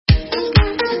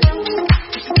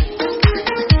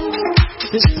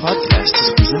This podcast is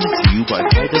presented to you by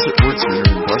High Desert Word Center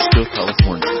in Barstow,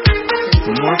 California.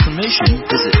 For more information,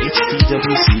 visit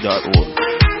hdwc.org.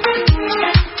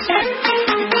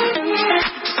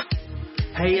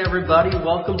 Hey everybody,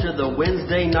 welcome to the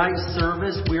Wednesday night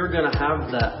service. We're going to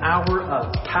have the Hour of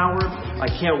Power. I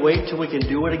can't wait till we can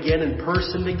do it again in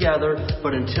person together.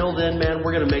 But until then, man,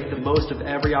 we're going to make the most of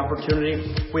every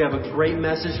opportunity. We have a great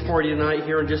message for you tonight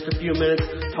here in just a few minutes,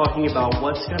 talking about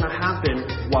what's going to happen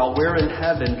while we're in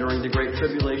heaven during the Great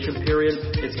Tribulation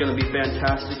period. It's going to be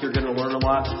fantastic. You're going to learn a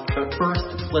lot. But first,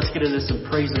 let's get into some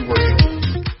praise and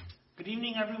worship. Good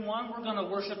evening, everyone. We're going to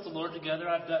worship the Lord together.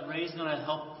 I've got Ray's going to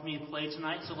help me play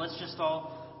tonight. So let's just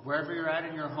all, wherever you're at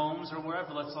in your homes or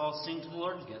wherever, let's all sing to the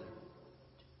Lord together.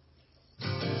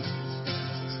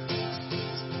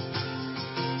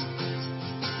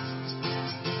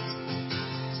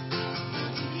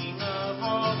 King of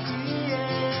all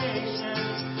creation,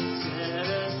 set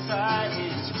aside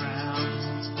his crown,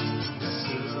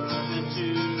 servant to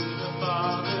the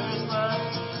Father's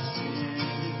love.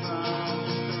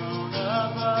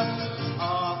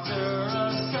 Author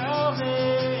of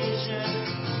salvation,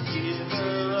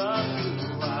 giver of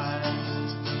new life,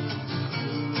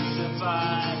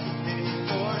 crucified to pay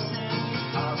for sin.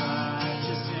 Our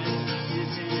righteousness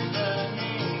is in the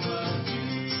name of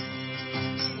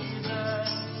Jesus.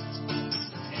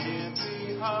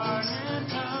 Every heart and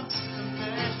tongue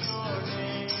confess your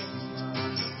name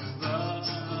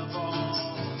above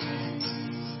all names.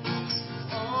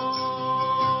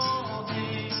 All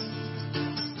things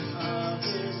of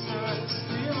this earth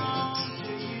belong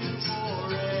to you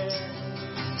forever.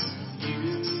 You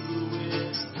will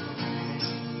reign.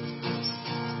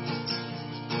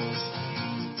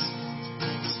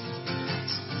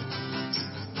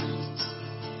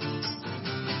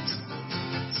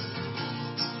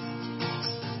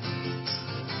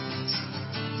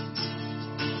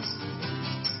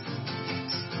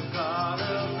 God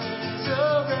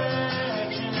of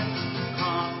resurrection,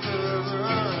 conqueror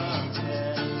of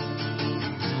death,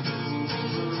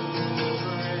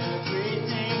 over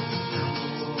everything,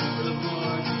 Lord of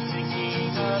lords, the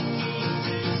King of kings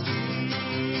is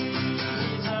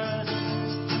Jesus.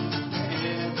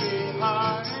 Every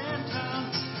heart and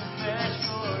tongue confess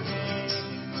your name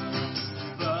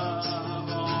above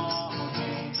all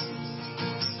names.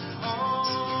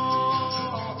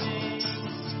 All things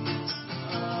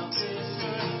of this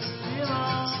earth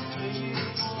belong to you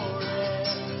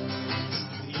forever.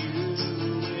 You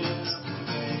will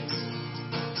reign.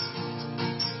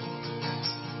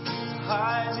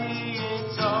 Highly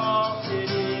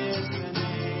exalted is the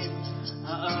name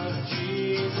of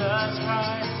Jesus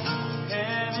Christ.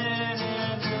 Heaven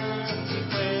and earth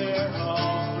declare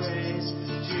all praise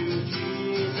to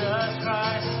Jesus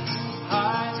Christ.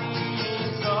 Highly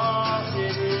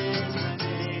exalted is the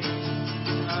name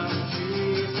of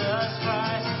Jesus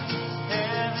Christ.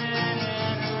 Heaven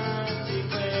and earth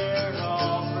declare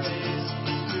all praise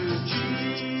to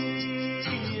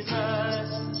Jesus.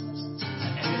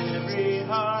 Every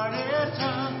heart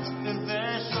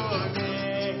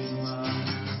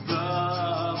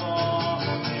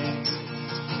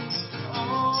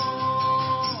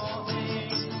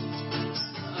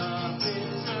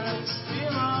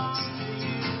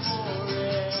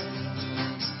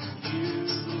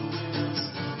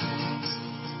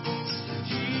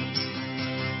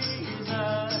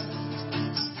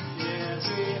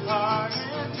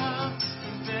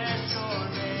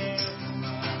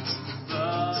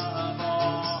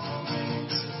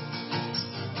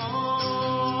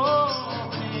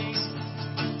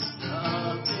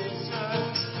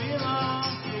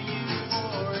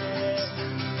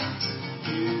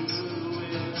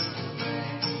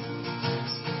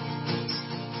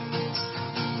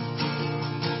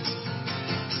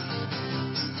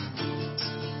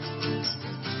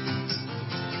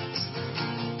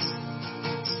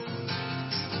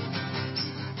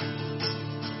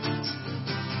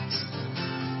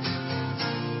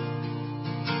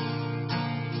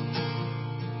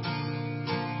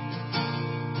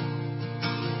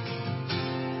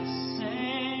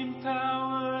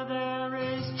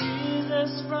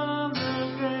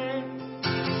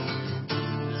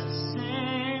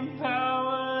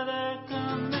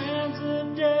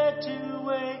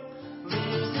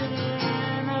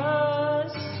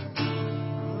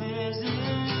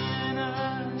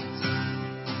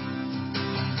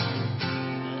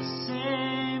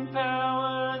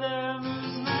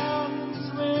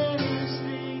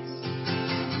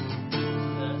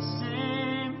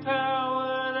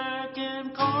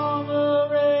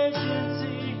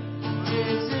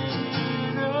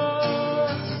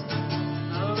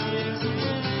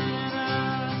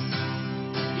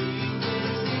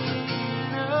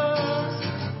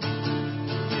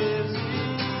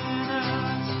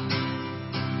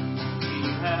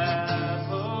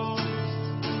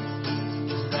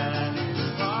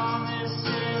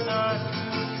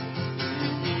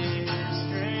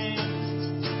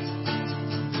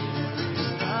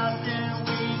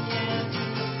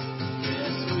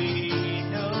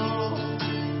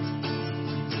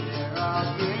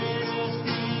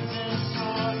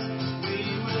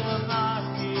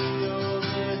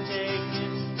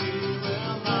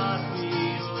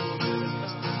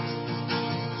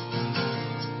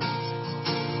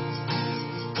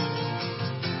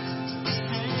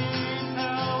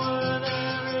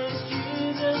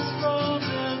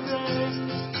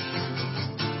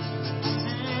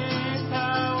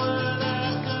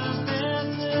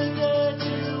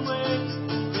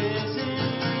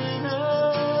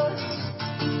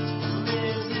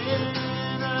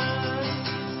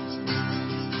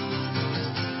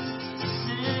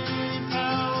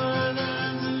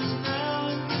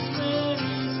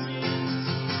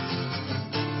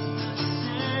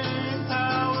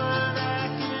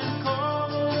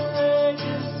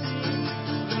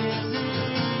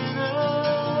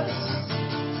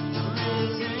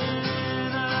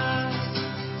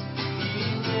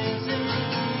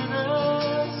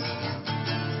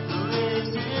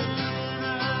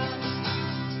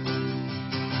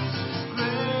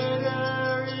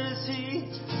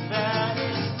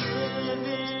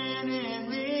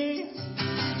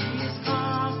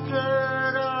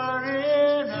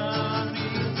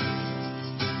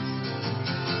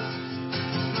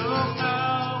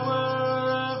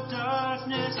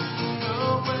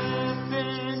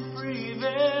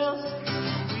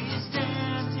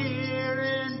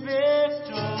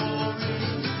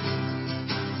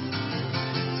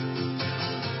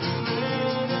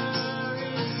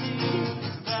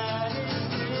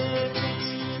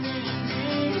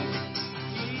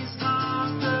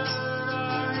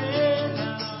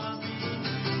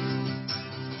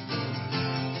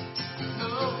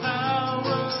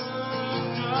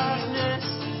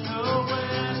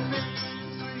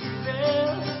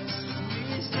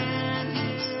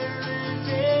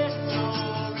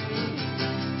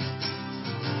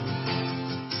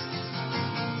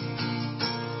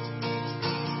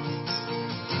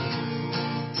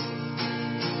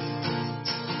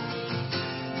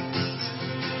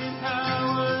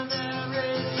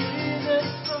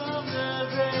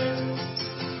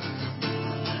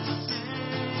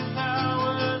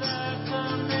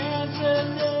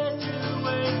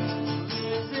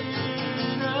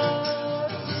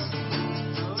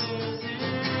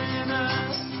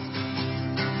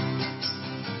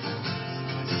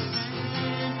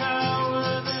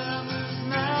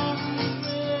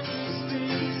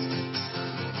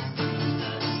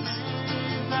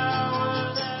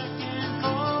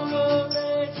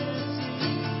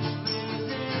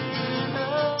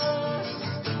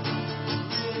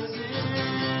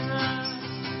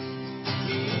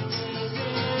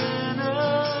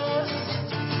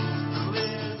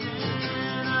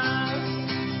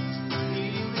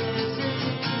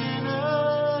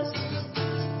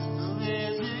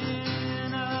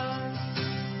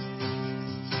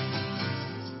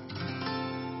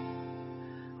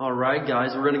All right,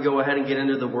 guys, we're going to go ahead and get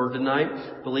into the Word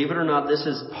tonight. Believe it or not, this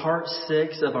is part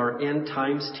 6 of our End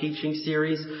Times teaching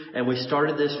series, and we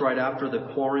started this right after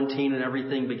the quarantine and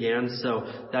everything began, so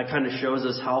that kind of shows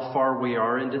us how far we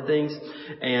are into things.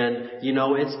 And, you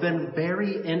know, it's been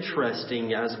very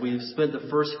interesting as we've spent the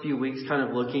first few weeks kind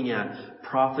of looking at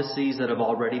prophecies that have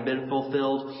already been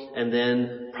fulfilled, and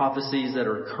then prophecies that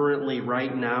are currently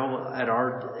right now at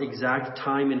our exact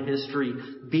time in history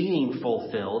being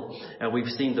fulfilled. And we've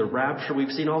seen the rapture. We've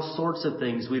seen all sorts of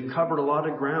things. We've covered a lot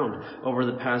of ground over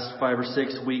the past 5 or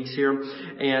 6 weeks here.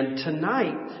 And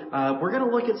tonight, we're going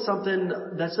to look at something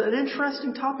that's an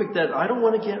interesting topic that I don't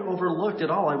want to get overlooked at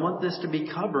all. I want this to be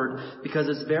covered because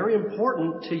it's very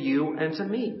important to you and to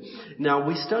me. Now,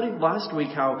 we studied last week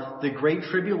how the Great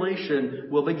Tribulation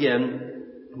will begin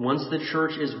once the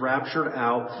church is raptured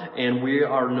out and we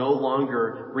are no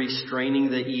longer restraining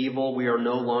the evil, we are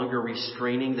no longer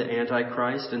restraining the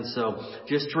Antichrist. And so,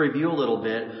 just to review a little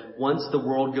bit, once the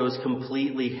world goes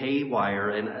completely haywire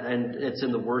and it's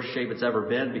in the worst shape it's ever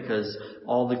been because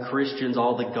all the Christians,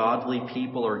 all the godly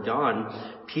people are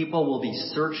gone, people will be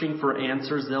searching for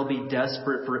answers. They'll be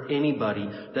desperate for anybody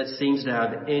that seems to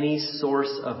have any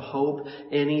source of hope,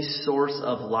 any source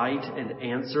of light and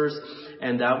answers.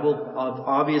 And that will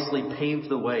obviously pave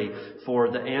the way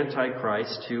for the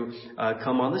Antichrist to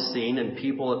come on the scene. And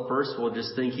people at first will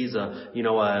just think he's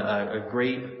a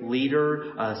great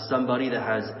leader, somebody that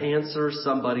has answers,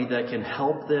 somebody that can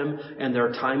help them in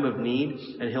their time of need.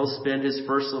 And he'll spend his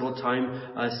first little time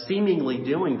seemingly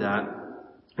doing that.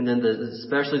 And then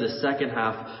especially the second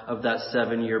half of that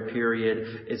 7-year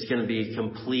period, it's going to be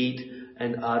complete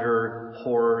and utter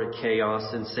horror,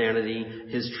 chaos, insanity.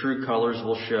 His true colors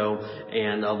will show,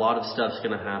 and a lot of stuff's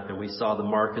going to happen. We saw the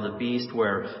mark of the beast,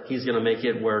 where he's going to make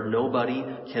it where nobody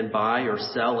can buy or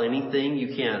sell anything.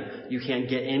 You can't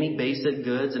get any basic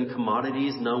goods and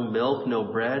commodities, no milk, no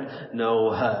bread,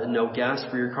 no gas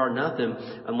for your car, nothing,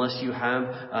 unless you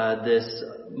have this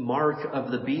mark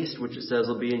of the beast, which it says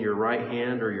will be in your right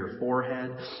hand or your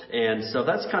forehead. And so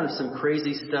that's kind of some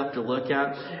crazy stuff to look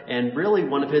at. And really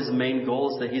one of his main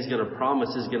goals that he's going to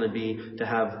promise is going to be to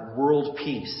have world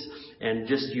peace and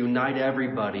just unite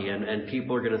everybody. And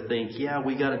people are going to think, yeah,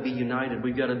 we got to be united.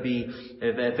 We got to be,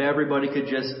 if everybody could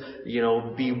just,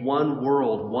 be one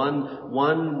world,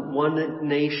 one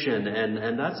nation.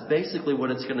 And that's basically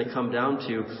what it's going to come down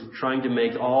to, trying to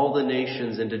make all the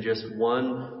nations into just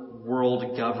one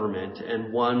world government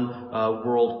and one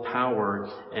world power.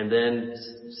 And then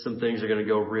some things are going to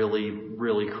go really,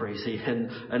 really crazy.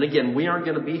 And again, we aren't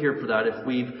going to be here for that if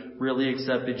we've really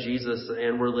accepted Jesus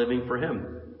and we're living for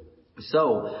Him.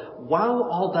 So, while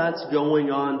all that's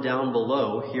going on down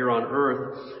below here on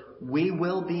earth, we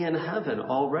will be in heaven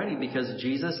already because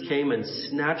Jesus came and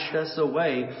snatched us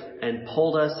away and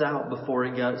pulled us out before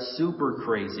it got super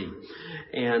crazy.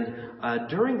 And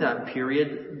during that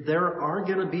period, there are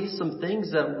going to be some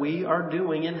things that we are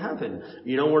doing in heaven.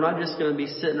 We're not just going to be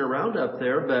sitting around up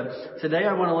there, but today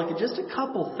I want to look at just a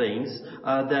couple things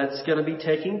that's going to be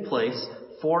taking place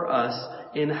for us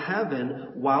in heaven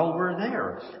while we're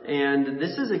there. And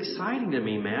this is exciting to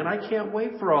me, man. I can't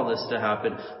wait for all this to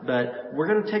happen. But we're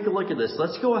going to take a look at this.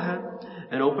 Let's go ahead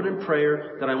and open in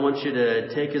prayer. That I want you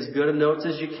to take as good of notes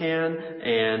as you can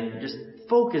and just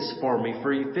focus for me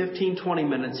for 15-20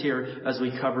 minutes here as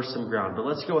we cover some ground. But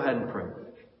let's go ahead and pray.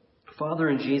 Father,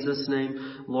 in Jesus'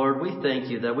 name, Lord, we thank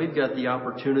you that we've got the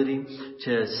opportunity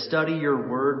to study your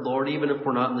word. Lord, even if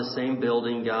we're not in the same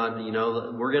building, God,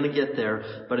 we're going to get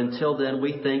there. But until then,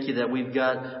 we thank you that we've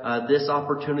got this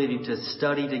opportunity to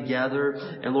study together.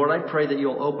 And Lord, I pray that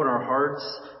you'll open our hearts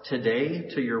today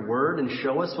to your word and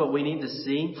show us what we need to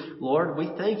see. Lord,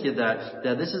 we thank you that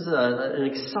this is an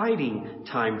exciting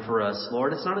time for us.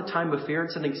 Lord, it's not a time of fear.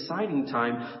 It's an exciting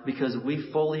time because we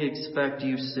fully expect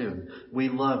you soon. We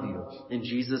love you. In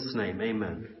Jesus' name,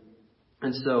 amen.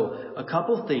 And so, a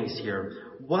couple things here.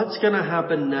 What's going to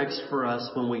happen next for us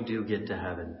when we do get to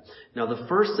heaven? Now, the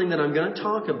first thing that I'm going to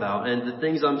talk about, and the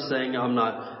things I'm saying, I'm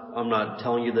not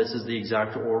telling you this is the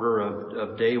exact order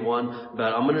of day one,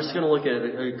 but I'm just going to look at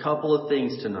a couple of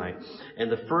things tonight.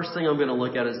 And the first thing I'm going to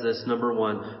look at is this, number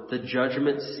one, the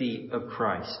judgment seat of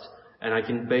Christ. And I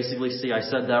can basically see, I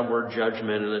said that word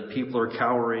judgment, and that people are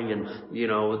cowering and,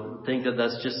 think that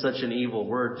that's just such an evil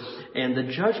word. And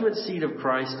the judgment seat of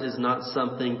Christ is not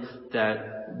something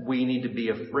that we need to be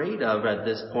afraid of at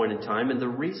this point in time. And the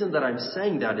reason that I'm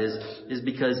saying that is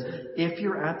because if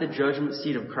you're at the judgment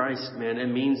seat of Christ, man, it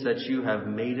means that you have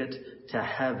made it to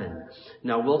heaven.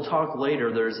 Now, we'll talk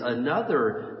later. There's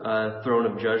another throne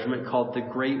of judgment called the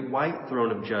Great White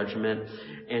Throne of Judgment.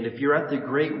 And if you're at the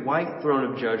Great White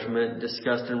Throne of Judgment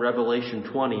discussed in Revelation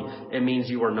 20, it means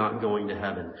you are not going to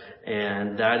heaven.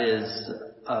 And that is...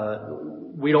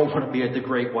 we don't want to be at the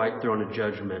Great White Throne of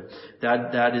Judgment.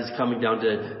 That is coming down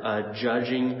to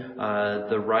judging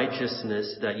the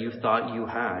righteousness that you thought you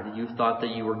had. You thought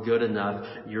that you were good enough,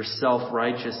 your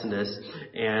self-righteousness,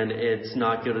 and it's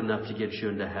not good enough to get you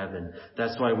into heaven.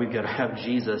 That's why we've got to have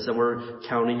Jesus, and we're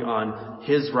counting on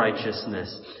His righteousness,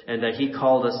 and that He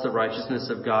called us the righteousness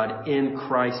of God in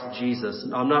Christ Jesus.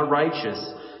 I'm not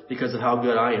righteous because of how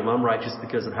good I am. I'm righteous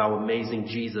because of how amazing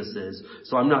Jesus is.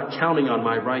 So I'm not counting on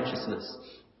my righteousness.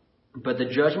 But the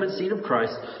judgment seat of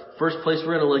Christ, first place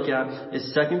we're going to look at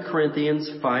is 2 Corinthians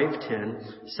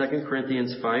 5:10. 2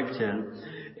 Corinthians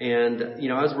 5:10. And,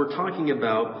 as we're talking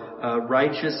about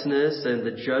righteousness and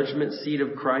the judgment seat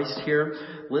of Christ here,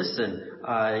 listen,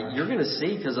 you're going to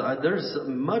see, because there's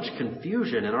much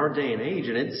confusion in our day and age,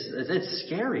 and it's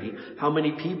scary how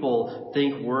many people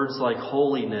think words like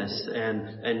holiness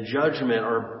and judgment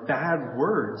are bad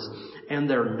words, and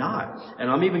they're not. And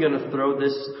I'm even going to throw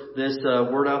this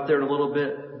word out there in a little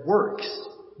bit: works.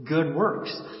 Good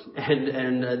works.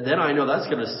 And then I know that's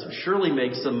going to surely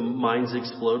make some minds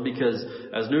explode, because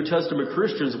as New Testament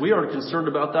Christians, we aren't concerned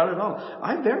about that at all.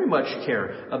 I very much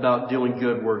care about doing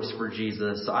good works for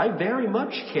Jesus. I very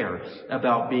much care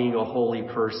about being a holy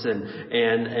person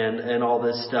and all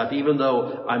this stuff, even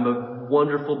though I'm a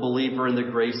wonderful believer in the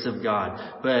grace of God.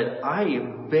 But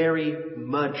I very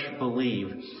much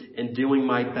believe in doing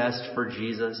my best for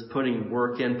Jesus, putting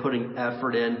work in, putting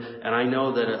effort in. And I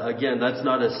know that, again, that's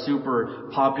not a super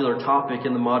popular topic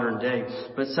in the modern day.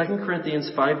 But 2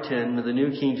 Corinthians 5:10, the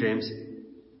New King James,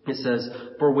 it says,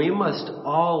 "For we must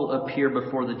all appear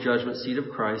before the judgment seat of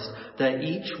Christ, that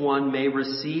each one may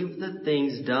receive the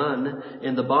things done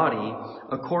in the body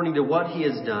according to what he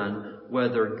has done,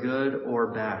 whether good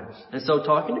or bad." And so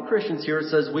talking to Christians here, it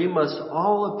says we must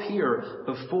all appear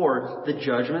before the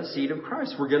judgment seat of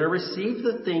Christ. We're going to receive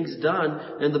the things done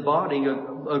in the body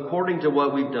according to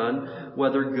what we've done,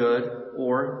 whether good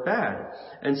or bad.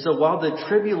 And so while the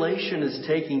tribulation is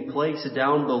taking place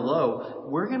down below,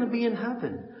 we're going to be in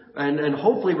heaven. And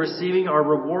hopefully receiving our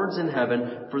rewards in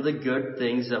heaven for the good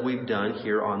things that we've done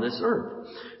here on this earth.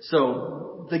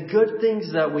 So the good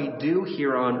things that we do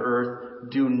here on earth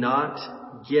do not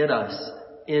get us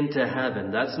into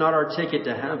heaven. That's not our ticket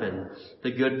to heaven,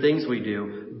 the good things we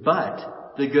do.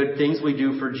 But the good things we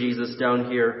do for Jesus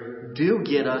down here do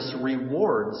get us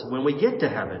rewards when we get to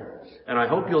heaven. And I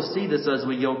hope you'll see this as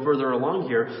we go further along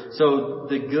here. So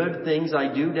the good things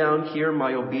I do down here,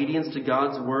 my obedience to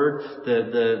God's Word,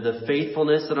 the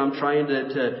faithfulness that I'm trying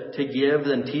to give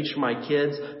and teach my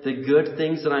kids, the good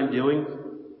things that I'm doing,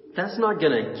 that's not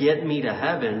going to get me to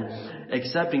heaven.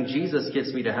 Accepting Jesus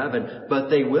gets me to heaven, but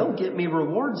they will get me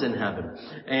rewards in heaven.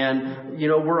 And,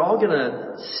 we're all going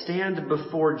to stand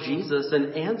before Jesus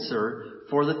and answer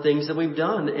for the things that we've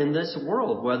done in this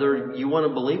world. Whether you want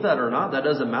to believe that or not, that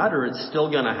doesn't matter. It's still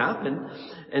going to happen.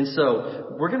 And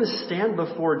so we're going to stand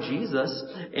before Jesus,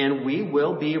 and we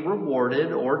will be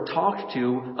rewarded or talked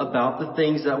to about the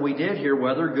things that we did here,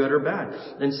 whether good or bad.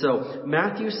 And so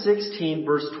Matthew 16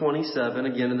 verse 27,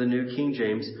 again in the New King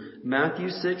James, Matthew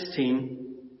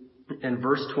 16 and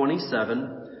verse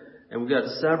 27. And we've got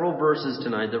several verses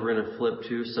tonight that we're going to flip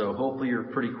to, so hopefully you're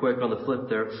pretty quick on the flip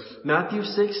there. Matthew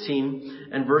 16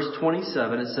 and verse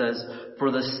 27, it says,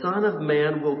 "For the Son of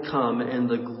Man will come in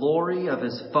the glory of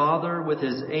His Father with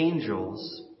His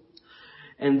angels,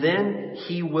 and then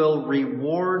He will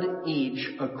reward each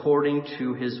according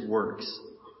to his works."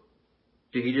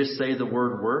 Did He just say the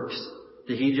word works?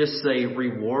 Did He just say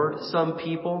reward some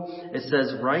people? It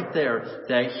says right there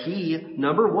that He,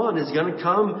 number one, is going to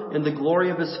come in the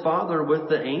glory of His Father with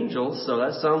the angels. So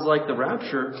that sounds like the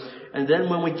rapture. And then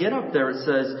when we get up there, it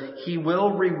says He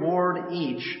will reward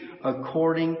each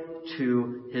according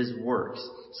to his works.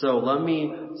 So let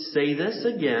me say this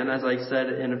again, as I said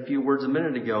in a few words a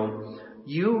minute ago.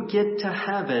 You get to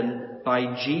heaven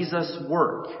by Jesus'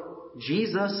 work.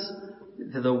 Jesus,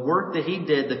 the work that He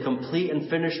did, the complete and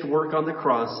finished work on the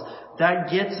cross, that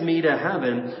gets me to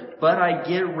heaven, but I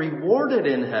get rewarded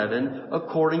in heaven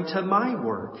according to my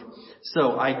work.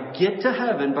 So I get to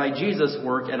heaven by Jesus'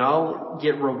 work, and I'll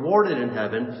get rewarded in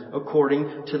heaven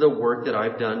according to the work that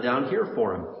I've done down here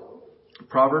for Him.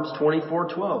 Proverbs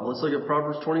 24:12. Let's look at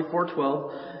Proverbs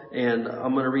 24:12. And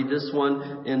I'm going to read this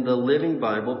one in the Living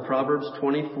Bible, Proverbs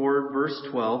 24, verse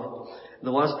 12.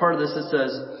 The last part of this, it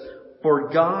says, "For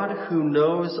God who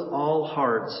knows all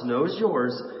hearts knows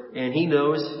yours, and He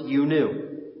knows you knew.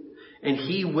 And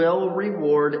He will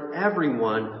reward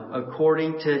everyone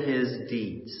according to his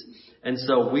deeds." And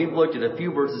so we've looked at a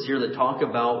few verses here that talk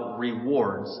about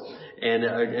rewards. And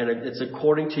it's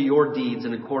according to your deeds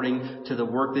and according to the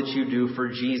work that you do for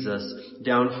Jesus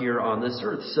down here on this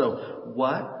earth. So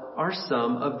what are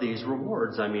some of these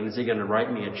rewards? I mean, is He going to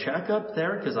write me a check up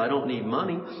there because I don't need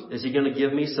money? Is He going to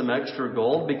give me some extra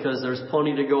gold because there's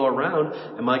plenty to go around?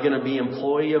 Am I going to be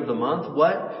employee of the month?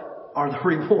 What are the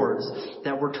rewards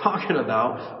that we're talking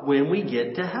about when we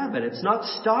get to heaven? It's not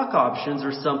stock options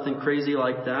or something crazy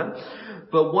like that.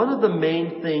 But one of the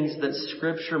main things that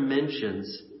Scripture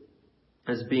mentions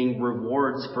as being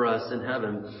rewards for us in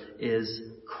heaven is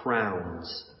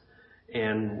crowns.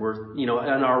 And we're, in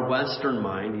our Western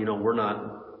mind, we're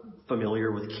not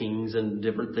familiar with kings and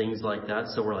different things like that.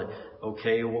 So we're like,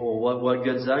 okay, well, what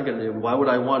good's that going to do? Why would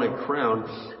I want a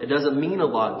crown? It doesn't mean a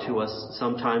lot to us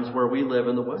sometimes where we live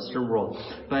in the Western world.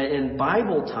 But in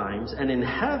Bible times and in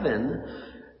heaven,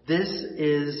 this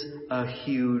is a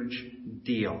huge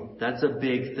deal. That's a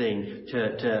big thing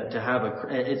to have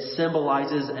it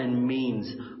symbolizes and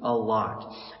means a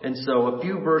lot. And so a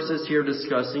few verses here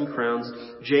discussing crowns.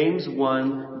 James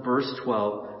 1 verse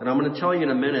 12. And I'm going to tell you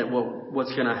in a minute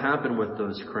what's going to happen with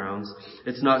those crowns.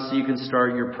 It's not so you can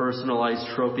start your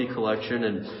personalized trophy collection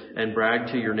and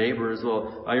brag to your neighbors.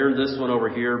 Well, I earned this one over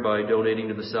here by donating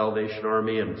to the Salvation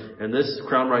Army, and this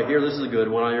crown right here, this is a good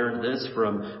one. I earned this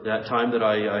from that time that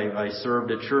I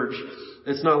served at church.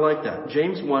 It's not like that.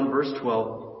 James 1 verse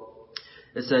 12.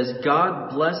 It says, "God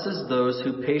blesses those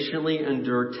who patiently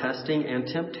endure testing and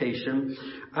temptation.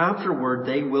 Afterward,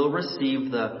 they will receive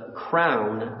the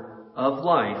crown of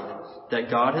life that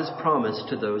God has promised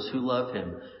to those who love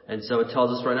Him." And so it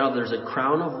tells us right now there's a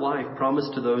crown of life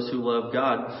promised to those who love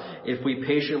God if we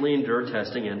patiently endure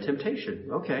testing and temptation.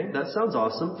 Okay, that sounds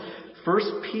awesome.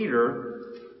 1 Peter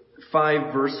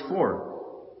 5 verse 4.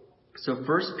 So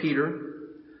 1 Peter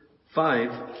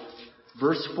 5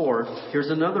 verse 4, here's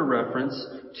another reference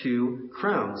to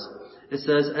crowns. It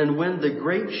says, "And when the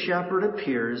great shepherd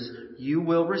appears, you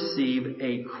will receive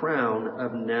a crown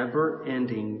of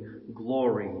never-ending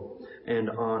glory and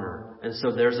honor." And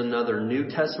so there's another New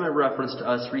Testament reference to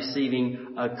us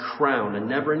receiving a crown, a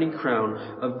never-ending crown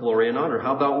of glory and honor.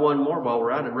 How about one more while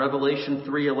we're at it? Revelation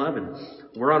 3:11.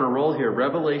 We're on a roll here.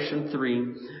 Revelation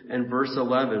 3 and verse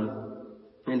 11.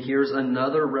 And here's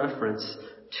another reference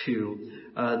to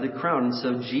the crown. And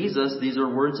so Jesus, these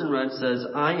are words in red, says,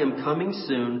 "I am coming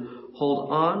soon.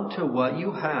 Hold on to what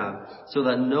you have so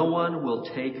that no one will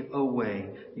take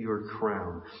away your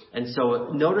crown." And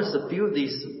so notice a few of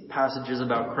these passages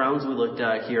about crowns we looked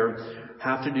at here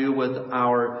have to do with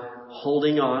our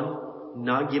holding on,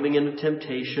 not giving into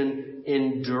temptation,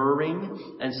 enduring.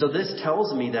 And so this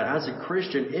tells me that as a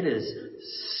Christian, it is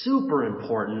super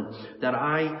important that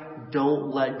I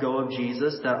don't let go of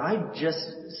Jesus, that I just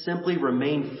simply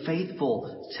remain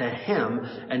faithful to Him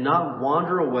and not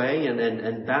wander away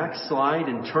and backslide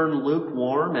and turn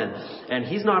lukewarm. And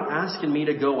He's not asking me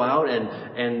to go out and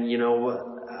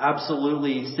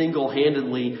absolutely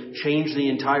single-handedly change the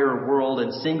entire world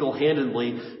and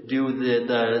single-handedly do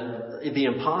the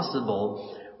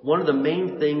impossible. One of the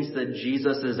main things that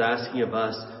Jesus is asking of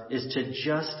us is to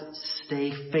just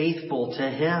stay faithful to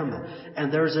Him.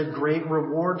 And there's a great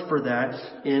reward for that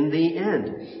in the end.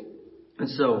 And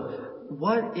so,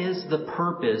 what is the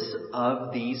purpose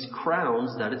of these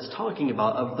crowns that it's talking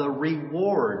about, of the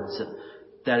rewards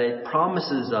that it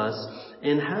promises us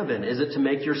in heaven? Is it to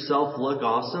make yourself look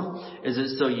awesome? Is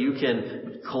it so you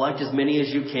can collect as many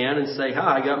as you can and say,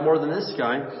 I got more than this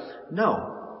guy?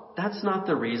 No, that's not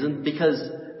the reason, because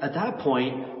at that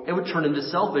point, it would turn into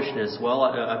selfishness. Well,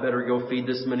 I better go feed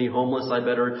this many homeless. I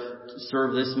better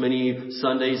serve this many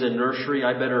Sundays in nursery.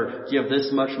 I better give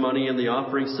this much money in the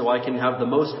offering so I can have the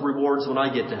most rewards when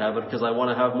I get to heaven, because I want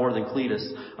to have more than Cletus.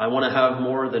 I want to have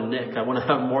more than Nick. I want to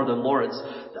have more than Lawrence.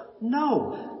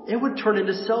 No, it would turn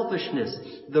into selfishness.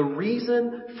 The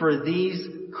reason for these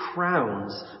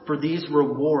crowns, for these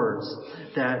rewards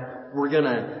that we're going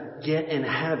to get in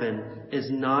heaven, is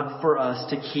not for us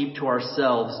to keep to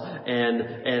ourselves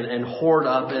and hoard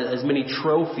up as many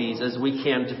trophies as we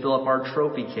can to fill up our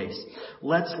trophy case.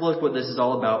 Let's look what this is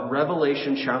all about.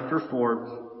 Revelation chapter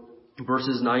 4,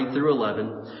 verses 9 through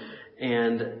 11.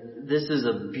 And this is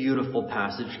a beautiful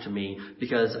passage to me,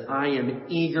 because I am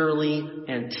eagerly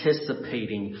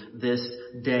anticipating this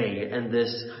day and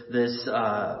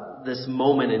this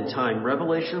moment in time.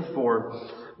 Revelation 4,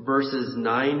 verses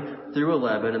 9 through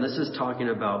 11, and this is talking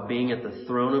about being at the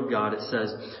throne of God. It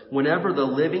says, whenever the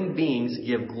living beings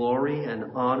give glory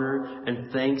and honor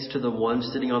and thanks to the one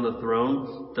sitting on the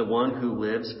throne, the one who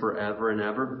lives forever and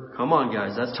ever. Come on,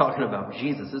 guys, that's talking about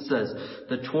Jesus. It says,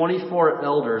 the 24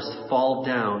 elders fall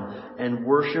down and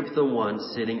worship the one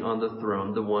sitting on the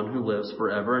throne, the one who lives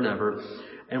forever and ever.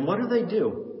 And what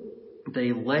do?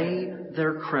 They lay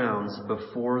their crowns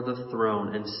before the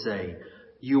throne and say,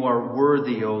 you are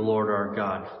worthy, O Lord our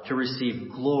God, to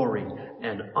receive glory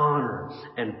and honor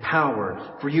and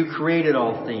power, for you created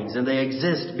all things, and they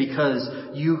exist because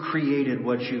you created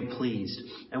what you pleased.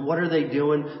 And what are they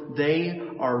doing? They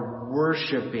are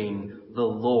worshiping the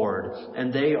Lord,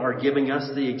 and they are giving us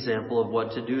the example of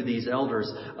what to do, these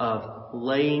elders, of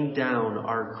laying down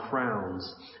our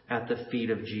crowns at the feet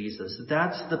of Jesus.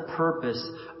 That's the purpose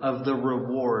of the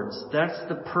rewards. That's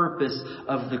the purpose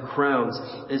of the crowns,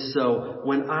 is so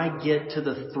when I get to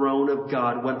the throne of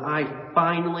God, when I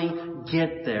finally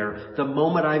get there, the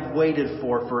moment I've waited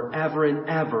for forever and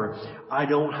ever, I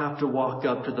don't have to walk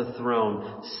up to the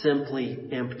throne simply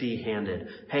empty-handed.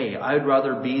 Hey, I'd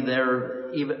rather be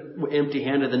there even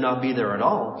empty-handed than not be there at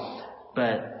all.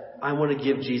 But I want to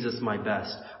give Jesus my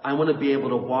best. I want to be able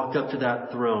to walk up to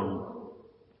that throne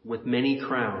with many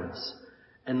crowns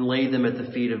and lay them at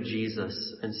the feet of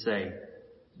Jesus and say,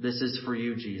 this is for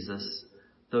you, Jesus.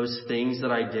 Those things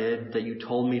that I did, that you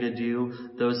told me to do,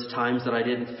 those times that I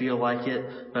didn't feel like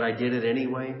it, but I did it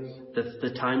anyway,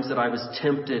 the times that I was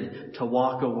tempted to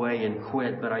walk away and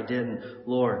quit, but I didn't.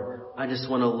 Lord, I just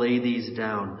want to lay these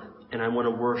down. And I want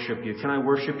to worship you. Can I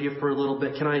worship you for a little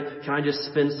bit? Can I just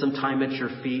spend some time at your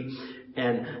feet?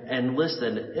 And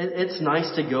listen, it's nice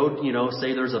to go,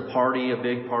 say there's a party, a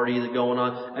big party that's going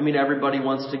on. I mean, everybody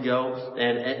wants to go,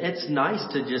 and it's nice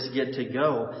to just get to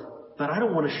go. But I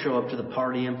don't want to show up to the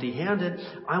party empty-handed.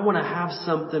 I want to have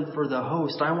something for the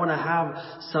host. I want to have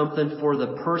something for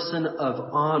the person of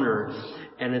honor.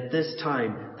 And at this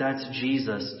time, that's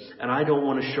Jesus. And I don't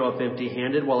want to show up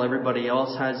empty-handed while everybody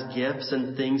else has gifts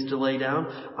and things to lay down.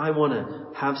 I want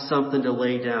to have something to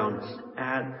lay down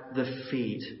at the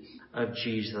feet of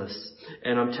Jesus.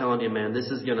 And I'm telling you, man, this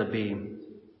is going to be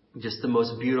just the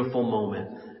most beautiful moment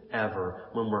ever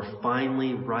when we're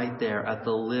finally right there at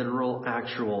the literal,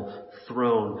 actual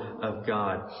throne of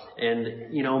God. And,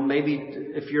 maybe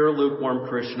if you're a lukewarm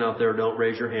Christian out there, don't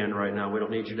raise your hand right now. We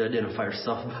don't need you to identify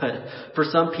yourself. But for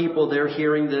some people, they're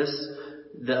hearing this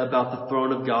about the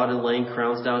throne of God and laying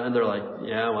crowns down, and they're like,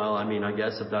 yeah, well, I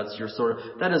guess if that's your sort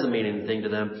of, that doesn't mean anything to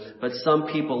them. But some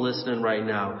people listening right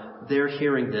now, they're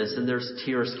hearing this and there's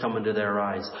tears coming to their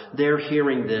eyes. They're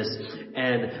hearing this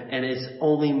and it's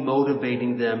only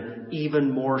motivating them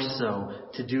even more so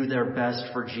to do their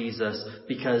best for Jesus,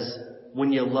 because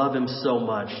when you love Him so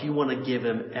much, you want to give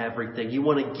Him everything. You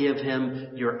want to give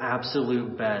Him your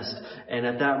absolute best. And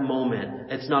at that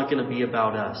moment, it's not going to be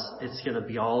about us. It's going to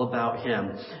be all about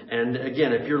Him. And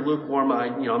again, if you're lukewarm,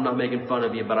 I'm not making fun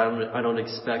of you, but I don't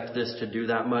expect this to do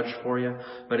that much for you.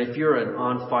 But if you're an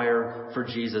on fire for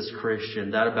Jesus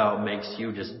Christian, that about makes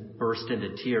you just burst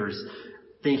into tears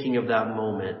thinking of that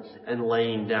moment and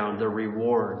laying down the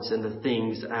rewards and the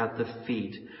things at the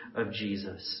feet of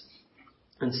Jesus.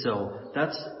 And so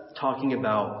that's talking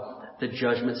about the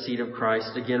judgment seat of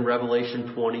Christ. Again,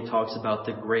 Revelation 20 talks about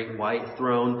the great white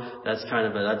throne. That's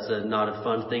not a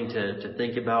fun thing to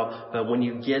think about. But when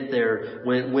you get there,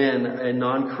 when a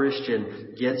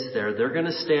non-Christian gets there, they're going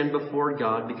to stand before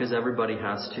God, because everybody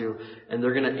has to, and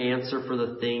they're going to answer for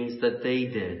the things that they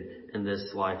did in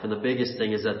this life. And the biggest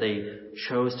thing is that they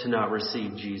chose to not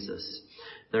receive Jesus.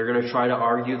 They're going to try to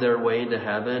argue their way into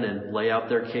heaven and lay out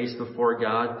their case before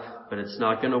God, but it's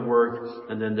not going to work.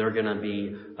 And then they're going to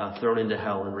be thrown into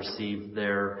hell and receive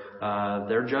their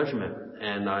judgment.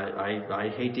 And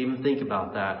I hate to even think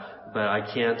about that, but I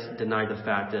can't deny the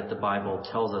fact that the Bible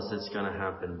tells us it's going to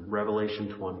happen.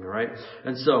 Revelation 20, right?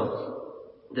 And so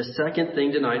the second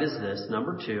thing tonight is this,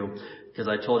 number 2. Because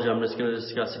I told you I'm just going to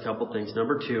discuss a couple things.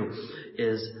 Number 2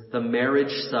 is the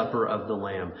marriage supper of the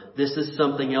Lamb. This is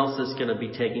something else that's going to be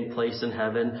taking place in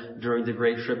heaven during the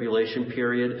Great Tribulation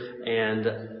period.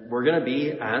 And we're going to be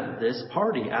at this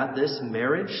party, at this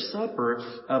marriage supper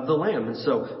of the Lamb. And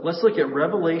so let's look at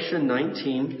Revelation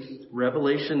 19.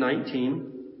 Revelation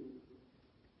 19.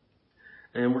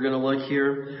 And we're going to look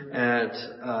here at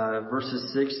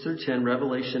verses 6 through 10.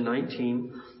 Revelation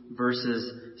 19.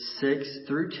 Verses 6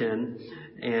 through 10.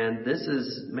 And this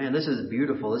is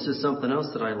beautiful. This is something else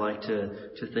that I like to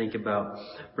think about.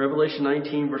 Revelation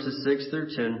 19 verses 6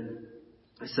 through 10.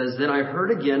 It says, "Then I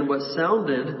heard again what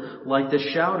sounded like the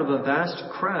shout of a vast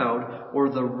crowd, or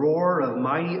the roar of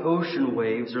mighty ocean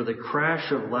waves, or the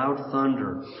crash of loud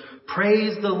thunder.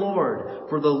 Praise the Lord,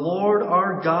 for the Lord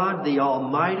our God, the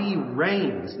Almighty,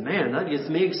 reigns." Man, that gets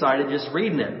me excited just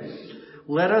reading it.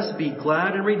 "Let us be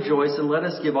glad and rejoice, and let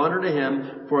us give honor to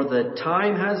Him, for the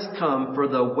time has come for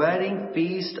the wedding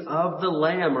feast of the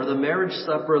Lamb," or the marriage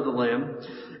supper of the Lamb.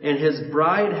 "And His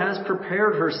bride has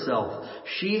prepared herself.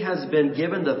 She has been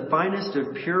given the finest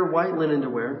of pure white linen to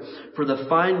wear. For the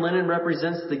fine linen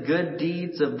represents the good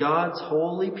deeds of God's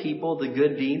holy people." The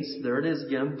good deeds, there it is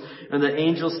again. "And the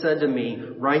angel said to me,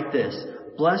 write this,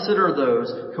 Blessed are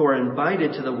those who are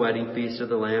invited to the wedding feast of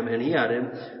the Lamb." And he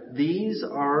added, "These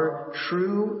are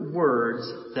true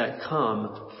words that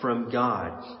come from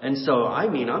God." And so,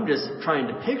 I'm just trying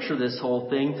to picture this whole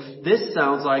thing. This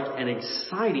sounds like an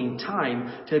exciting time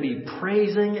to be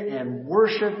praising and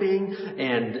worshiping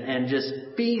and just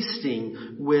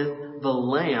feasting with the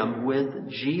Lamb, with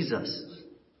Jesus.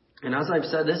 And as I've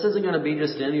said, this isn't going to be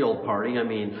just any old party.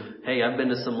 Hey, I've been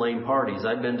to some lame parties.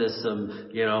 I've been to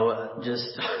some,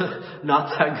 just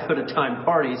not that good a time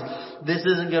parties. This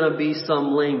isn't going to be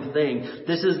some lame thing.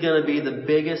 This is going to be the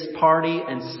biggest party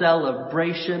and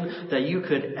celebration that you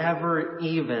could ever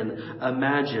even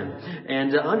imagine.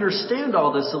 And to understand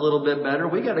all this a little bit better,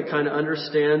 we got to kind of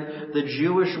understand the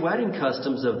Jewish wedding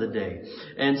customs of the day.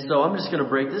 And so I'm just going to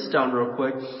break this down real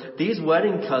quick. These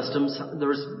wedding customs,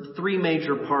 there's three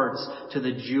major parts to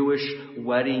the Jewish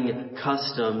wedding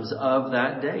customs of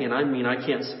that day. And I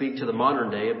can't speak to the modern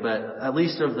day, but at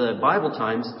least of the Bible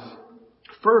times.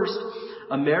 First,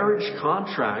 a marriage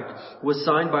contract was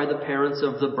signed by the parents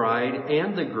of the bride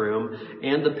and the groom,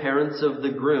 and the parents of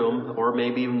the groom, or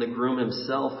maybe even the groom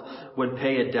himself, would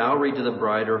pay a dowry to the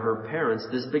bride or her parents.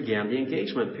 This began the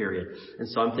engagement period. And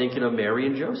so I'm thinking of Mary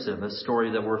and Joseph, a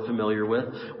story that we're familiar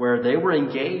with, where they were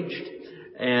engaged.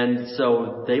 And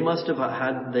so they must have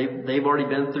they've already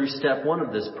been through step one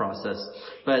of this process.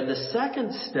 But the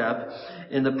second step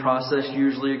in the process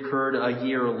usually occurred a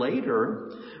year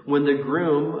later, when the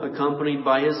groom, accompanied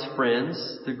by his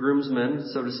friends, the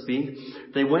groomsmen, so to speak,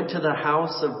 they went to the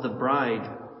house of the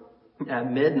bride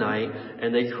at midnight,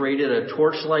 and they created a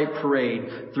torchlight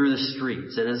parade through the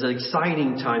streets. And it's an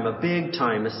exciting time, a big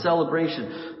time, a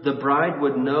celebration. The bride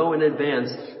would know in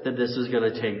advance that this was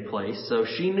going to take place, so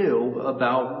she knew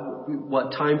about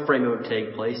what time frame it would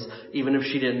take place, even if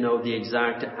she didn't know the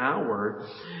exact hour.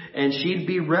 And she'd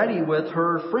be ready with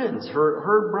her friends,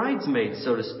 her bridesmaids,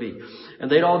 so to speak. And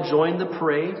they'd all join the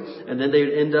parade, and then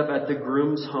they'd end up at the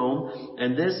groom's home.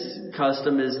 And this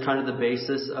custom is kind of the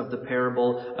basis of the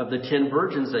parable of the 10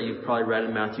 virgins that you've probably read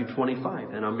in Matthew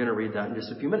 25. And I'm going to read that in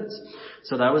just a few minutes.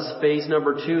 So that was phase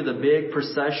number 2, the big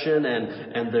procession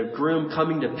and the groom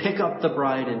coming to pick up the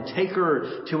bride and take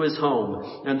her to his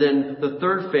home. And then the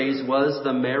third phase was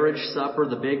the marriage supper,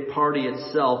 the big party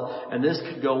itself. And this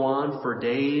could go on for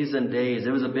days and days.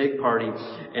 It was a big party.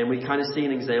 And we kind of see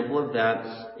an example of that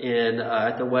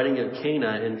at the wedding at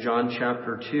Cana in John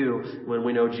chapter 2, when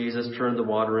we know Jesus turned the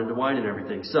water into wine and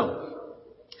everything. So,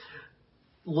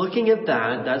 looking at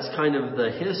that, that's kind of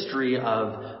the history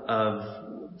of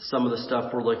some of the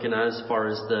stuff we're looking at as far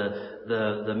as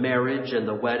the marriage and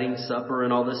the wedding supper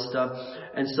and all this stuff.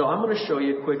 And so I'm going to show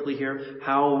you quickly here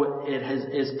how it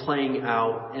is playing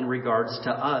out in regards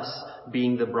to us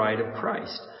being the bride of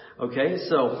Christ. Okay,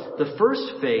 so the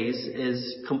first phase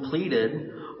is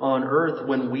completed on earth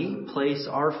when we place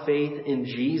our faith in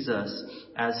Jesus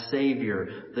as Savior.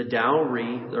 The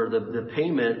dowry, or the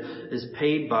payment, is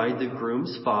paid by the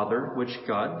groom's father, which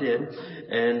God did.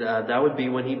 And that would be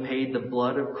when he paid the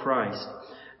blood of Christ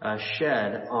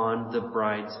shed on the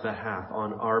bride's behalf,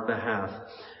 on our behalf.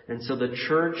 And so the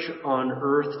church on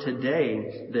earth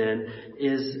today, then,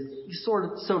 is sort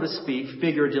of, so to speak,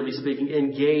 figuratively speaking,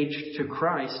 engaged to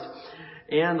Christ.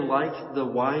 And like the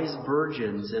wise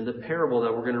virgins in the parable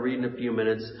that we're going to read in a few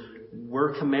minutes,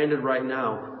 we're commanded right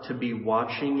now to be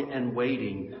watching and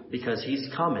waiting, because He's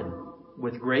coming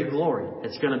with great glory.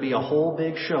 It's going to be a whole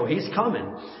big show. He's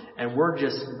coming, and we're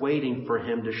just waiting for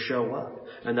Him to show up.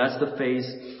 And that's the phase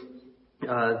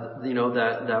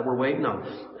that we're waiting on.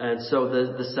 And so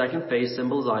the second phase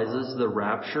symbolizes the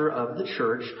rapture of the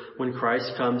church, when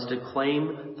Christ comes to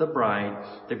claim the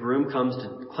bride. The groom comes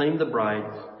to claim the bride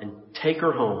and take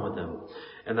her home with him.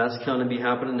 And that's going to be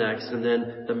happening next. And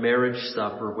then the marriage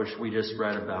supper, which we just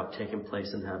read about, taking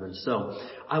place in heaven. So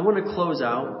I want to close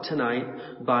out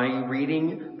tonight by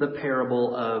reading the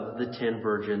parable of the 10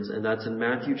 virgins. And that's in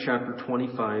Matthew chapter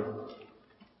 25.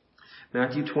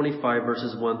 Matthew 25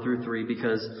 verses 1 through 3,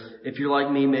 because if you're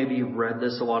like me, maybe you've read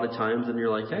this a lot of times and you're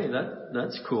like, hey,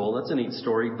 that's cool. That's a neat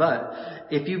story. But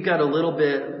if you've got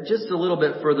just a little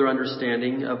bit further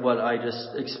understanding of what I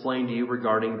just explained to you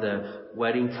regarding the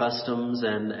wedding customs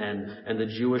and the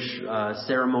Jewish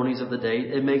ceremonies of the day,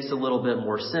 it makes a little bit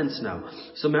more sense now.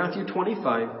 So Matthew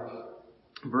 25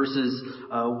 verses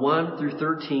 1 through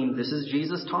 13, this is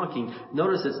Jesus talking.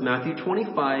 Notice it's Matthew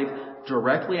 25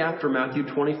 directly after Matthew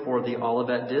 24, the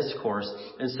Olivet Discourse.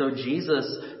 And so Jesus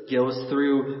goes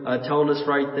through telling us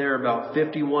right there about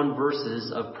 51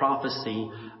 verses of prophecy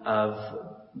of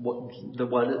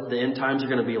what the end times are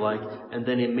going to be like, and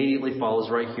then immediately follows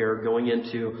right here going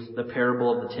into the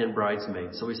parable of the 10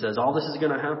 bridesmaids. So he says all this is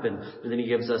going to happen, and then he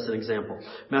gives us an example.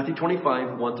 Matthew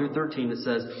 25, 1 through 13, it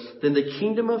says, "Then the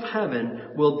kingdom of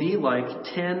heaven will be like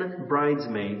 10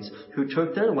 bridesmaids who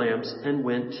took their lamps and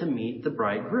went to meet the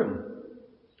bridegroom.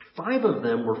 5 of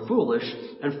them were foolish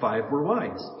and 5 were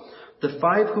wise. The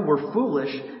 5 who were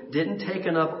foolish didn't take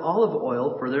enough olive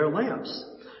oil for their lamps,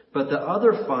 but the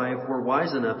other 5 were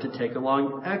wise enough to take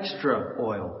along extra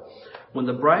oil. When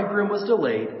the bridegroom was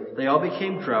delayed, they all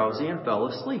became drowsy and fell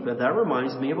asleep." And that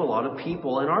reminds me of a lot of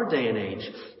people in our day and age.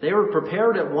 They were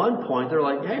prepared at one point. They're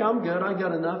like, hey, I'm good. I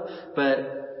got enough.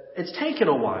 But it's taken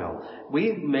a while.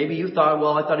 Maybe you thought,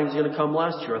 well, I thought he was going to come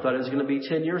last year. I thought it was going to be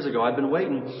 10 years ago. I've been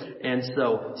waiting. And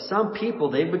so some people,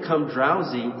 they've become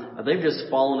drowsy. They've just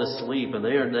fallen asleep and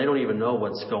they don't even know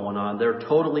what's going on. They're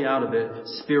totally out of it,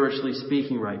 spiritually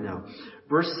speaking right now.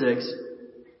 Verse 6,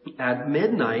 "At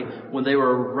midnight, when they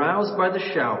were aroused by the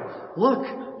shout,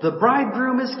 'Look, the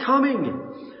bridegroom is coming.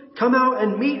 Come out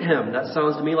and meet him.'" That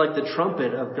sounds to me like the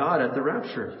trumpet of God at the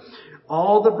rapture.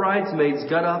 "All the bridesmaids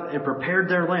got up and prepared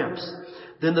their lamps.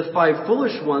 Then the 5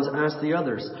 foolish ones asked the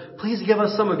others, 'Please give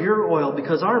us some of your oil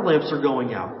because our lamps are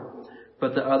going out.'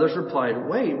 But the others replied,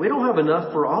 'Wait, we don't have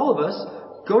enough for all of us.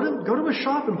 Go to a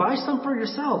shop and buy some for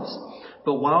yourselves.'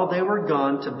 But while they were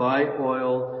gone to buy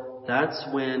oil, that's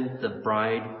when the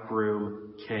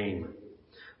bridegroom came.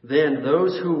 Then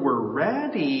those who were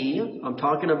ready," I'm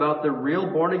talking about the real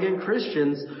born-again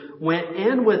Christians, "went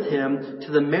in with him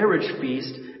to the marriage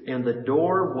feast, and the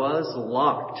door was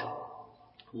locked.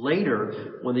 Later,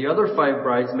 when the other 5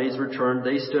 bridesmaids returned,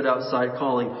 they stood outside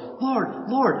calling, 'Lord,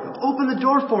 Lord, open the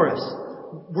door for us.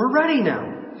 We're ready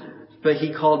now.' But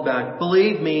he called back,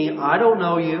 'Believe me, I don't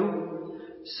know you.'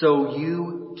 So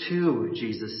you too,"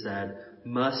 Jesus said,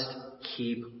 "must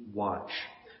keep watch.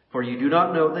 For you do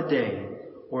not know the day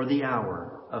or the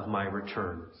hour of my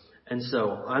return." And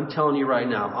so I'm telling you right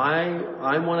now,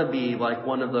 I want to be like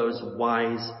one of those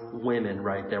wise women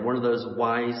right there, one of those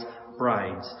wise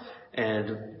brides.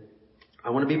 And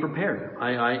I want to be prepared.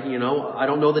 I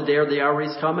don't know the day or the hour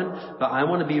he's coming, but I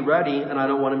want to be ready, and I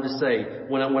don't want him to say,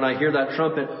 when I hear that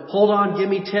trumpet, "Hold on, give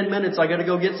me 10 minutes. I got to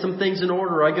go get some things in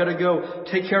order. I got to go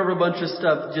take care of a bunch of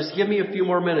stuff. Just give me a few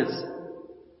more minutes."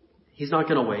 He's not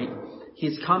going to wait.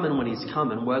 He's coming when he's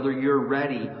coming, whether you're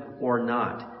ready or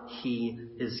not. He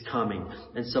is coming.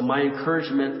 And so my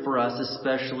encouragement for us,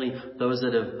 especially those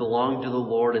that have belonged to the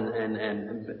Lord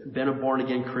and been a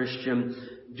born-again Christian,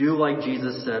 do like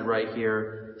Jesus said right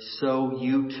here, so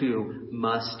you too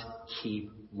must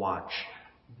keep watch.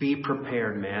 Be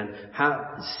prepared, man.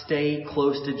 Stay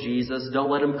close to Jesus. Don't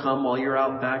let him come while you're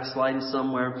out backsliding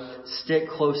somewhere. Stick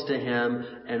close to him,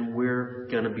 and we're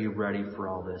going to be ready for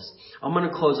all this. I'm going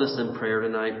to close this in prayer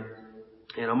tonight,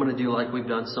 and I'm going to do like we've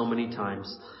done so many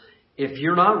times. If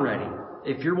you're not ready,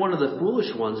 if you're one of the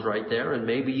foolish ones right there, and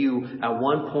maybe at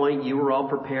one point you were all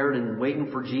prepared and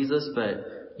waiting for Jesus, but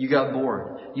you got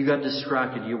bored, you got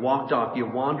distracted, you walked off, you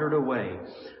wandered away,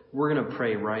 we're going to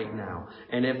pray right now.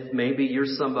 And if maybe you're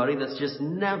somebody that's just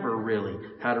never really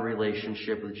had a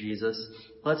relationship with Jesus,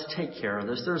 let's take care of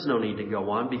this. There's no need to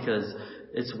go on because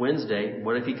it's Wednesday.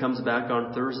 What if he comes back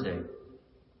on Thursday?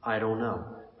 I don't know.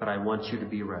 But I want you to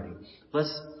be ready.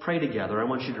 Let's pray together. I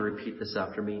want you to repeat this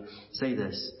after me. Say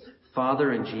this: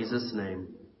 Father, in Jesus' name,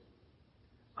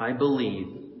 I believe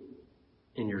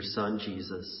in your Son,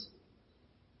 Jesus.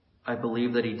 I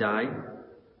believe that he died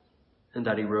and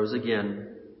that he rose again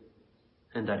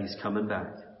and that he's coming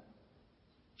back.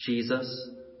 Jesus,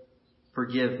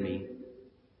 forgive me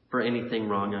for anything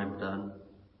wrong I've done.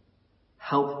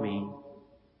 Help me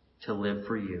to live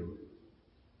for you.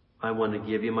 I want to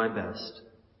give you my best.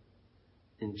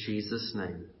 In Jesus'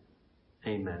 name,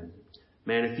 amen.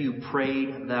 Man, if you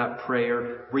prayed that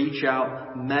prayer, reach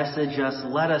out, message us,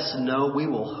 let us know. We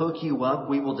will hook you up.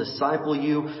 We will disciple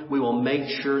you. We will make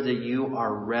sure that you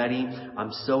are ready.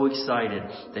 I'm so excited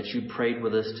that you prayed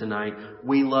with us tonight.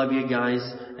 We love you guys,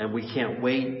 and we can't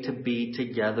wait to be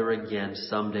together again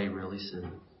someday really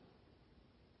soon.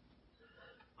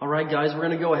 All right, guys, we're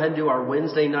going to go ahead and do our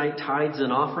Wednesday night tithes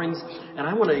and offerings. And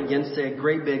I want to again say a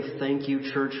great big thank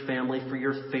you, church family, for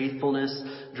your faithfulness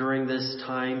during this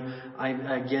time.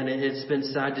 It's been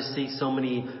sad to see so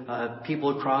many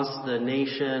people across the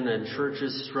nation and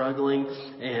churches struggling.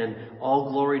 And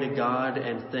all glory to God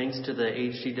and thanks to the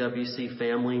HDWC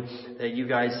family that you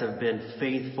guys have been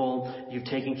faithful. You've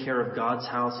taken care of God's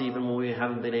house even when we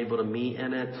haven't been able to meet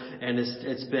in it. And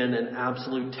it's been an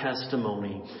absolute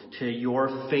testimony to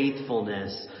your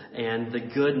faithfulness and the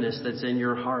goodness that's in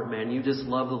your heart, man. You just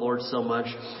love the Lord so much.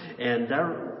 And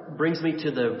that brings me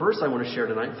to the verse I want to share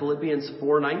tonight, Philippians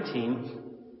 4:19.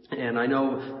 And I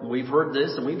know we've heard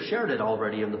this and we've shared it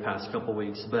already in the past couple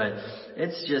weeks, but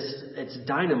it's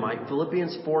dynamite.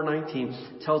 Philippians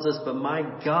 4:19 tells us, "But my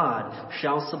God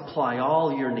shall supply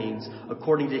all your needs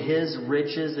according to His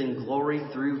riches and glory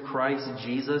through Christ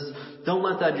Jesus." Don't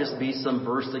let that just be some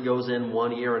verse that goes in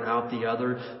one ear and out the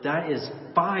other. That is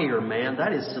fire, man.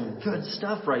 That is some good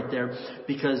stuff right there,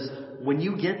 because when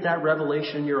you get that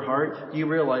revelation in your heart, you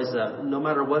realize that no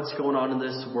matter what's going on in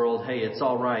this world, hey, it's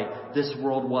all right. This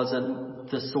world wasn't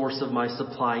the source of my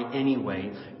supply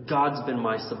anyway. God's been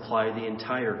my supply the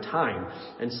entire time.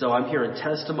 And so I'm hearing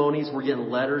testimonies. We're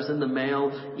getting letters in the mail,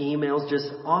 emails, just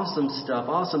awesome stuff,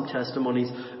 awesome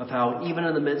testimonies of how even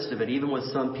in the midst of it, even with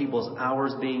some people's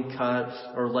hours being cut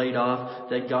or laid off,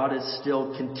 that God is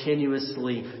still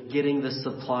continuously getting the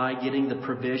supply, getting the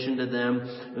provision to them.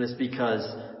 And it's because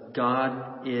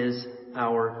God is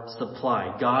our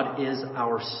supply. God is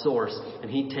our source, and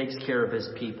He takes care of His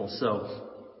people. So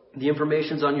the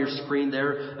information's on your screen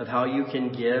there of how you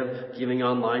can give. Giving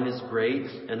online is great,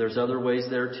 and there's other ways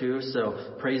there too. So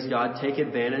praise God. Take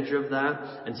advantage of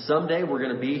that. And someday we're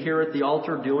going to be here at the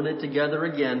altar doing it together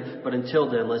again. But until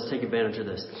then, let's take advantage of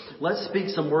this. Let's speak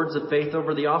some words of faith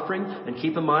over the offering. And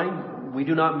keep in mind, we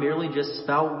do not merely just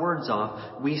spout words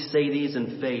off. We say these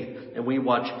in faith, and we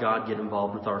watch God get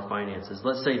involved with our finances.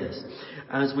 Let's say this.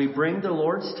 As we bring the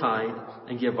Lord's tithe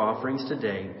and give offerings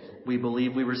today, we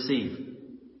believe we receive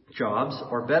jobs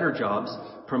or better jobs,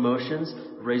 promotions,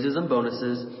 raises and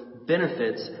bonuses,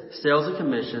 benefits, sales and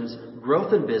commissions,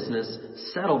 growth in business,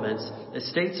 settlements,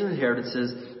 estates and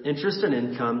inheritances, interest and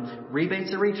income,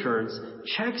 rebates and returns,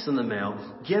 checks in the mail,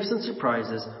 gifts and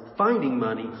surprises, finding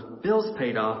money, bills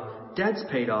paid off, debts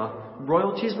paid off,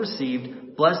 royalties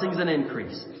received, blessings and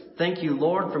increase. Thank you,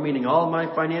 Lord, for meeting all of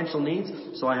my financial needs,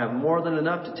 so I have more than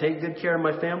enough to take good care of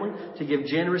my family, to give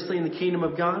generously in the kingdom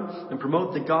of God, and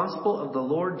promote the gospel of the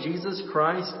Lord Jesus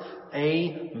Christ.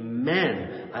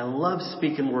 Amen. I love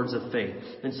speaking words of faith.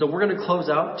 And so we're going to close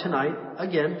out tonight,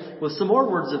 again, with some more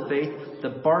words of faith, the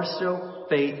Barstow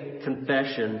Faith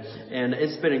Confession. And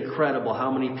it's been incredible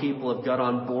how many people have got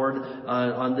on board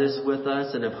on this with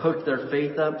us and have hooked their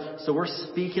faith up. So we're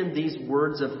speaking these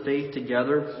words of faith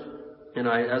together. And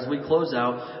as we close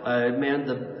out,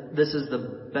 this is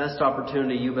the best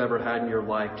opportunity you've ever had in your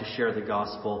life to share the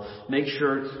gospel. Make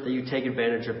sure that you take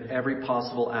advantage of every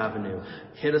possible avenue.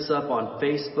 Hit us up on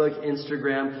Facebook,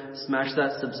 Instagram, smash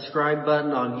that subscribe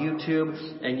button on YouTube,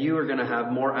 and you are going to have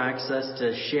more access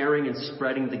to sharing and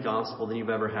spreading the gospel than you've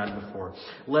ever had before.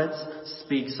 Let's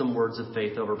speak some words of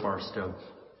faith over Barstow.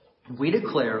 We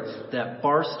declare that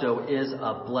Barstow is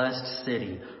a blessed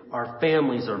city. Our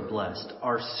families are blessed.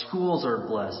 Our schools are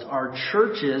blessed. Our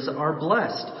churches are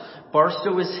blessed.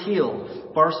 Barstow is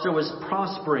healed. Barstow is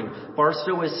prospering.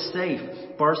 Barstow is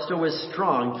safe. Barstow is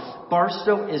strong.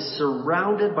 Barstow is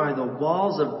surrounded by the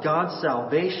walls of God's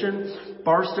salvation.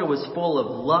 Barstow is full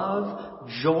of love,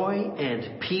 joy,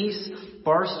 and peace.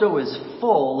 Barstow is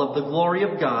full of the glory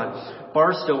of God.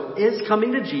 Barstow is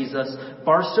coming to Jesus.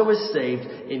 Barstow is saved.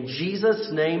 In Jesus'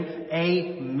 name,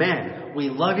 amen. We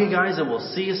love you guys, and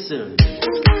we'll see you soon.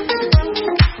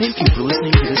 Thank you for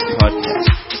listening to this podcast.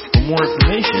 For more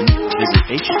information, visit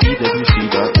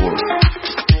hdwc.org.